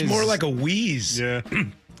more like a wheeze. Yeah.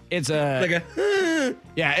 It's a like a.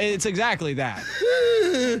 Yeah, it's exactly that.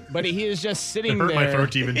 But he is just sitting It hurt there. my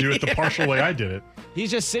throat to even do it the partial way I did it.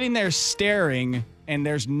 He's just sitting there staring, and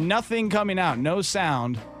there's nothing coming out, no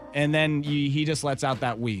sound, and then he just lets out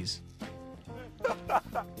that wheeze.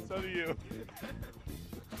 So do you.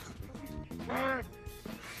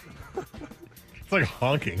 It's like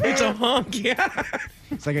honking. It's a honk, yeah.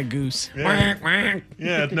 It's like a goose. Yeah.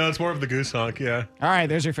 Yeah, no, it's more of the goose honk, yeah. All right,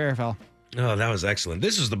 there's your fair foul. Oh, that was excellent.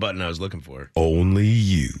 This is the button I was looking for. Only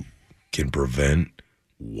you can prevent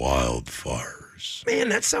wildfires. Man,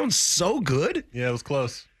 that sounds so good. Yeah, it was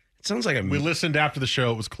close. It sounds like We listened after the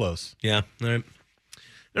show. It was close. Yeah, all right.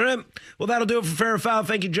 All right. Well, that'll do it for Fair or Foul.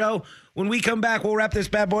 Thank you, Joe. When we come back, we'll wrap this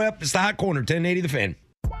bad boy up. It's the Hot Corner, 1080 The Fan.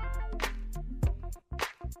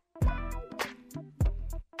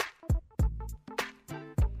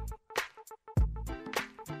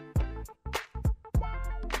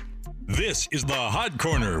 This is the Hot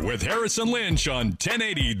Corner with Harrison Lynch on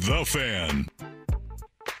 1080 The Fan.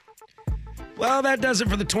 Well, that does it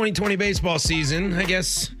for the 2020 baseball season. I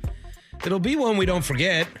guess it'll be one we don't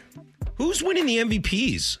forget. Who's winning the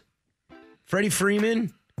MVPs? Freddie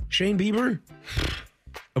Freeman? Shane Bieber?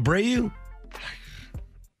 Abreu?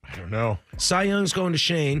 I don't know. Cy Young's going to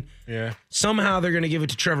Shane. Yeah. Somehow they're going to give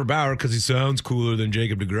it to Trevor Bauer because he sounds cooler than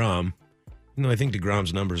Jacob deGrom. Even though I think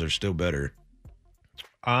deGrom's numbers are still better.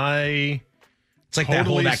 It's like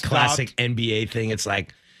that classic NBA thing. It's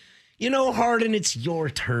like, Harden, it's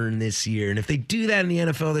your turn this year. And if they do that in the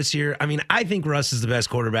NFL this year, I mean, I think Russ is the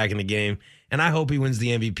best quarterback in the game, and I hope he wins the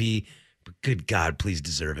MVP. But good God, please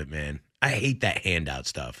deserve it, man. I hate that handout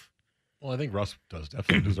stuff. Well, I think Russ does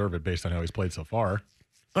definitely deserve it based on how he's played so far.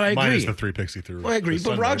 I agree. Minus the 3 picks he threw. I agree, but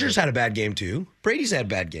Sunday, Rodgers had a bad game too. Brady's had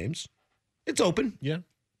bad games. It's open. Yeah.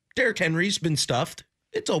 Derrick Henry's been stuffed.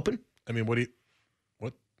 It's open. I mean, what?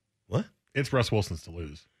 What? It's Russ Wilson's to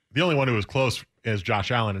lose. The only one who was close is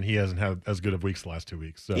Josh Allen, and he hasn't had as good of weeks the last 2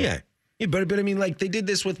 weeks. So Yeah, but I mean, like they did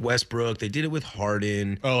this with Westbrook. They did it with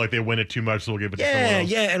Harden. Oh, like they win it too much, so we'll give it to someone else.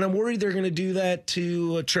 Yeah, and I'm worried they're going to do that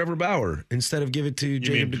to Trevor Bauer instead of give it to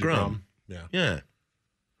Jacob DeGrom. Yeah.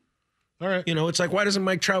 All right. You know, it's like, why doesn't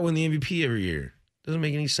Mike Trout win the MVP every year? Doesn't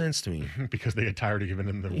make any sense to me. Because they get tired of giving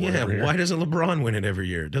him the award Yeah, every year. why doesn't LeBron win it every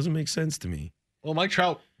year? It doesn't make sense to me. Well, Mike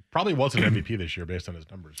Trout probably wasn't MVP this year based on his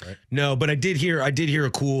numbers, right? No, but I did hear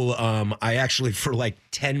a cool, I actually, for like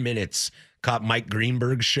 10 minutes, caught Mike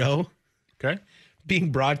Greenberg's show. Okay.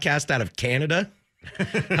 Being broadcast out of Canada.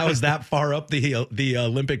 How is that far up the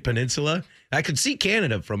Olympic Peninsula? I could see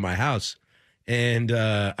Canada from my house. And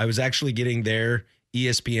I was actually getting their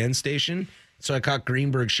ESPN station. So I caught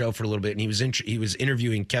Greenberg's show for a little bit, and he was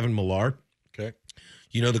interviewing Kevin Millar. Okay.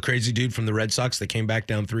 You know the crazy dude from the Red Sox that came back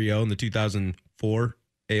down 3-0 in the 2004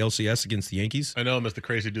 ALCS against the Yankees? I know him as the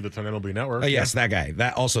crazy dude that's on MLB Network. Oh, yes, that guy.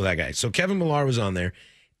 That guy. So Kevin Millar was on there,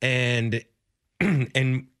 and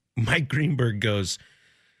Mike Greenberg goes,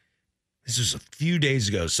 this was a few days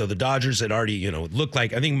ago. So the Dodgers had already, it looked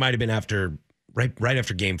like, I think it might have been right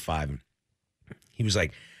after Game 5. He was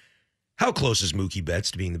like, how close is Mookie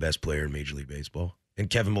Betts to being the best player in Major League Baseball? And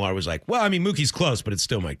Kevin Millar was like, well, I mean, Mookie's close, but it's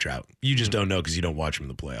still Mike Trout. You just don't know because you don't watch him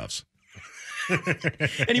in the playoffs.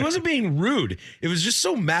 And he wasn't being rude. It was just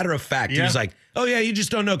so matter of fact. He was like, oh, yeah, you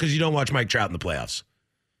just don't know because you don't watch Mike Trout in the playoffs.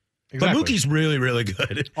 Exactly. But Mookie's really, really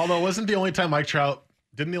good. Although wasn't the only time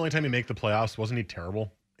didn't the only time he make the playoffs, wasn't he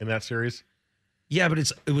terrible in that series? Yeah, but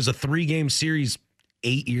it was a 3-game series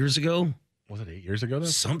 8 years ago. Was it 8 years ago, though?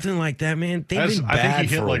 Something like that, man. They've been bad I think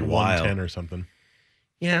he hit for like a while. 110 or something.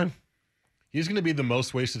 Yeah. He's going to be the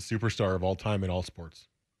most wasted superstar of all time in all sports.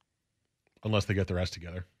 Unless they get their ass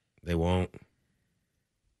together. They won't.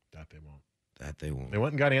 That they won't. They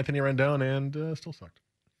went and got Anthony Rendon and still sucked.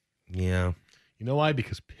 Yeah. You know why?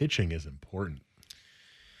 Because pitching is important.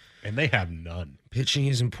 And they have none. Pitching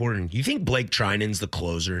is important. You think Blake Trinan's the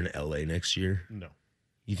closer in L.A. next year? No.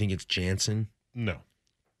 You think it's Jansen? No.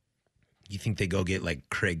 You think they go get like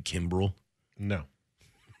Craig Kimbrell? No.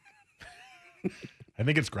 I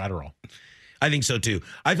think it's Gratterall. I think so too.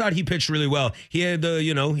 I thought he pitched really well. He had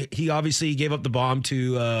he obviously gave up the bomb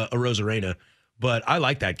to Arozarena, but I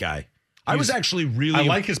like that guy. I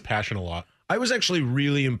like his passion a lot. I was actually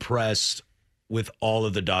really impressed with all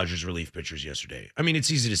of the Dodgers relief pitchers yesterday. I mean, it's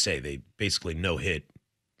easy to say they basically no hit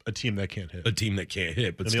a team that can't hit. But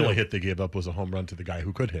and the only hit they gave up was a home run to the guy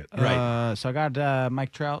who could hit. Right. So I got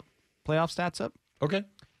Mike Trout playoff stats up. Okay.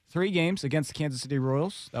 3 games against the Kansas City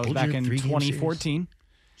Royals. That was Told back you, in 3-game 2014.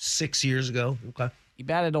 6 years ago. Okay. He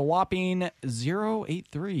batted a whopping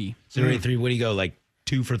 0.83. 0.83. What do you go, like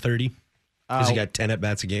 2 for 30? Because he got 10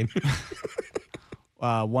 at-bats a game?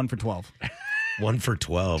 1 for 12. 1 for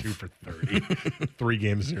 12. 2 for 30.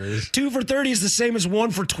 3-game series. 2 for 30 is the same as 1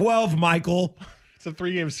 for 12, Michael. It's a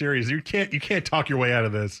 3-game series. You can't talk your way out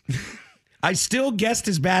of this. I still guessed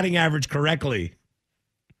his batting average correctly.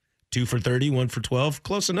 2 for 30, 1 for 12.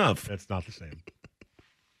 Close enough. That's not the same.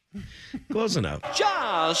 Close enough.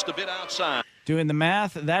 Just a bit outside. Doing the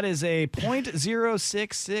math, that is a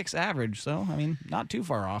 .066 average. So, I mean, not too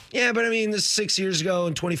far off. Yeah, but I mean, this 6 years ago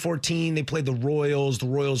in 2014, they played the Royals. The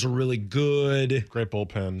Royals are really good. Great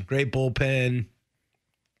bullpen.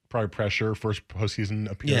 Probably pressure. First postseason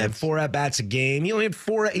appearance. Yeah, 4 at-bats a game. He only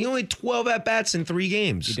had 12 at-bats in 3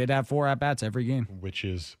 games. He did have 4 at-bats every game. Which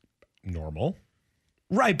is normal.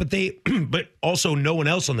 Right, but also no one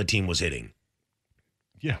else on the team was hitting.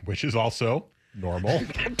 Yeah, which is also normal.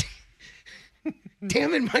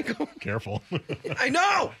 Damn it, Michael. Careful. I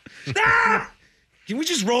know. Ah! Can we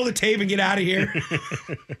just roll the tape and get out of here?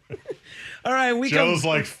 All right. Joe's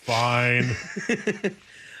like, fine.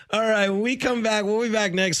 All right. When we come back, we'll be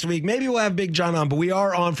back next week. Maybe we'll have Big John on, but we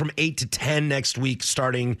are on from 8 to 10 next week,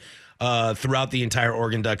 starting throughout the entire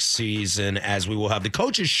Oregon Ducks season, as we will have the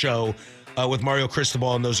coaches show with Mario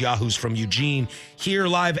Cristobal and those Yahoos from Eugene here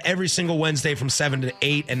live every single Wednesday from 7 to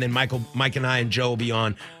 8. And then Mike and I and Joe will be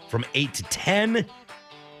on from 8 to 10.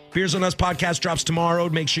 Beers on Us podcast drops tomorrow.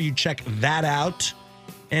 Make sure you check that out.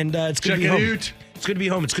 And it's good to be home. It's good to be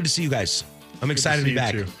home. It's good to see you guys. I'm excited to be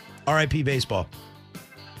back. R.I.P. baseball.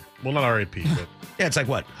 Well, not R.I.P., but... Yeah, it's like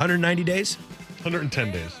what, 190 days?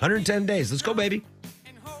 110 days. 110 days. Let's go, baby.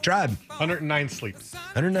 Tribe. 109 sleeps.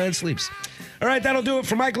 109 sleeps. All right, that'll do it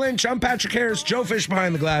for Mike Lynch. I'm Patrick Harris. Joe Fish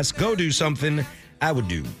behind the glass. Go do something I would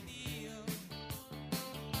do.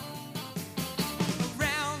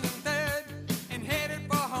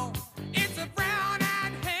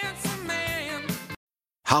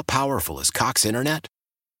 How powerful is Cox Internet?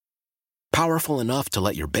 Powerful enough to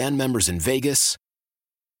let your band members in Vegas,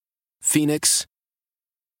 Phoenix,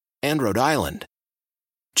 and Rhode Island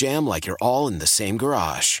jam like you're all in the same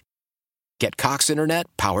garage. Get Cox Internet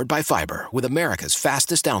powered by fiber with America's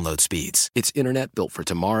fastest download speeds. It's internet built for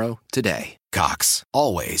tomorrow, today. Cox,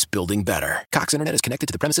 always building better. Cox Internet is connected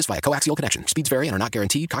to the premises via coaxial connection. Speeds vary and are not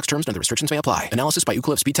guaranteed. Cox terms and other restrictions may apply. Analysis by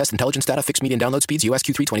Ookla Speed Test Intelligence Data. Fixed median download speeds. US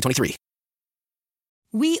Q3 2023.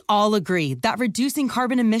 We all agree that reducing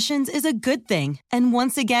carbon emissions is a good thing. And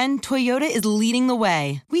once again, Toyota is leading the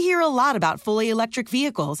way. We hear a lot about fully electric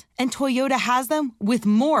vehicles, and Toyota has them with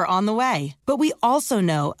more on the way. But we also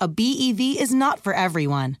know a BEV is not for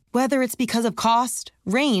everyone. Whether it's because of cost,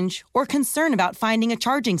 range, or concern about finding a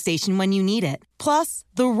charging station when you need it. Plus,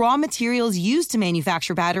 the raw materials used to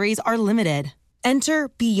manufacture batteries are limited. Enter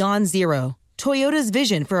Beyond Zero, Toyota's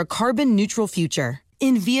vision for a carbon-neutral future.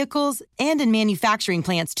 In vehicles and in manufacturing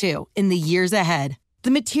plants, too, in the years ahead. The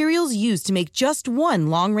materials used to make just one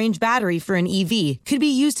long-range battery for an EV could be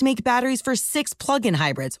used to make batteries for 6 plug-in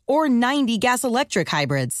hybrids or 90 gas-electric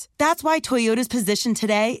hybrids. That's why Toyota's position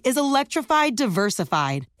today is electrified,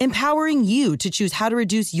 diversified, empowering you to choose how to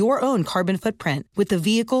reduce your own carbon footprint with the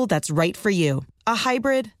vehicle that's right for you. A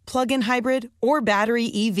hybrid, plug-in hybrid, or battery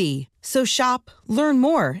EV. So shop, learn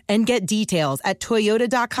more, and get details at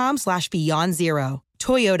toyota.com/beyondzero.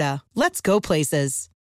 Toyota, let's go places.